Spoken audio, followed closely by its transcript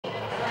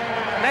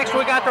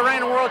we got the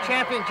reigning world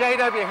champion,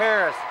 J.W.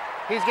 Harris.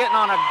 He's getting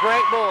on a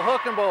great bull,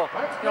 Hookin Bull.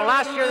 You know,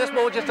 last year this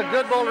bull was just a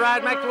good bull to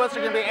ride. Make the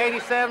whistle going to be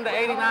 87 to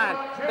 89.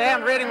 They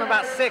haven't ridden him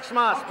about 6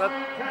 months, but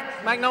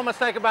make no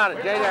mistake about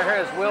it, J.W.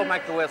 Harris will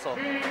make the whistle.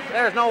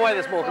 There's no way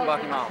this bull can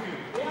buck him off.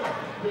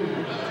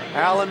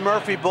 Alan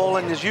Murphy bull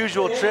in his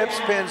usual trip,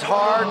 spins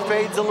hard,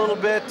 fades a little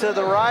bit to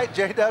the right.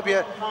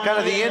 J.W. kind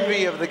of the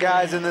envy of the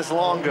guys in this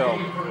long go.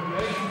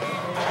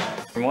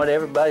 From what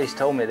everybody's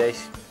told me,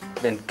 they've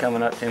been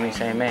coming up to me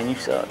saying, "Man, you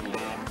suck.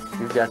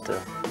 You've got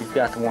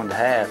the one to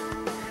have."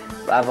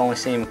 I've only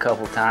seen him a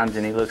couple of times,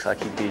 and he looks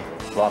like he'd be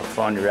a lot of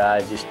fun to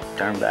ride. Just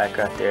turn back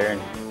right there,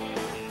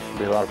 and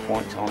be a lot of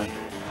points on him.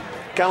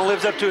 Kind of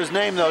lives up to his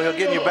name, though. He'll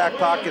get in your back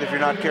pocket if you're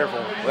not careful.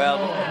 Well,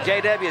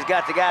 JW's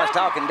got the guys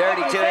talking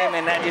dirty to him,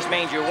 and that just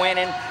means you're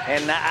winning.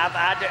 And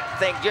I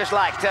think just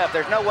like Tough,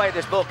 there's no way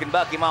this bull can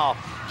buck him off.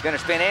 He's going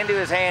to spin into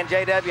his hand,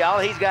 JW. All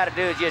he's got to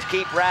do is just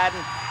keep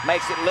riding,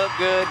 makes it look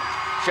good,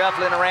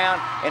 shuffling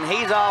around, and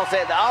he's all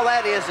set. All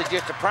that is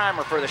just a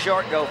primer for the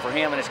short go for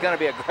him, and it's going to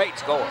be a great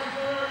score.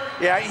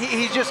 Yeah,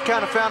 he just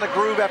kind of found a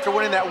groove after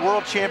winning that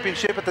world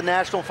championship at the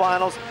national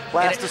finals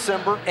last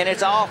December. And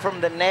it's all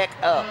from the neck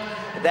up.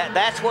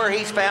 That's where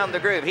he's found the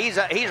groove. He's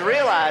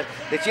realized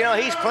that, you know,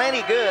 he's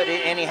plenty good,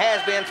 and he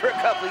has been for a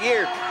couple of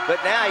years,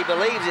 but now he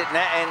believes it,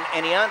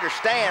 and he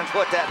understands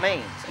what that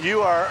means.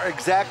 You are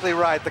exactly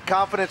right. The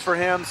confidence for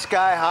him,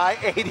 sky high.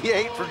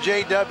 88 for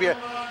JW.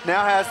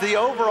 Now has the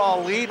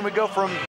overall lead, and we go from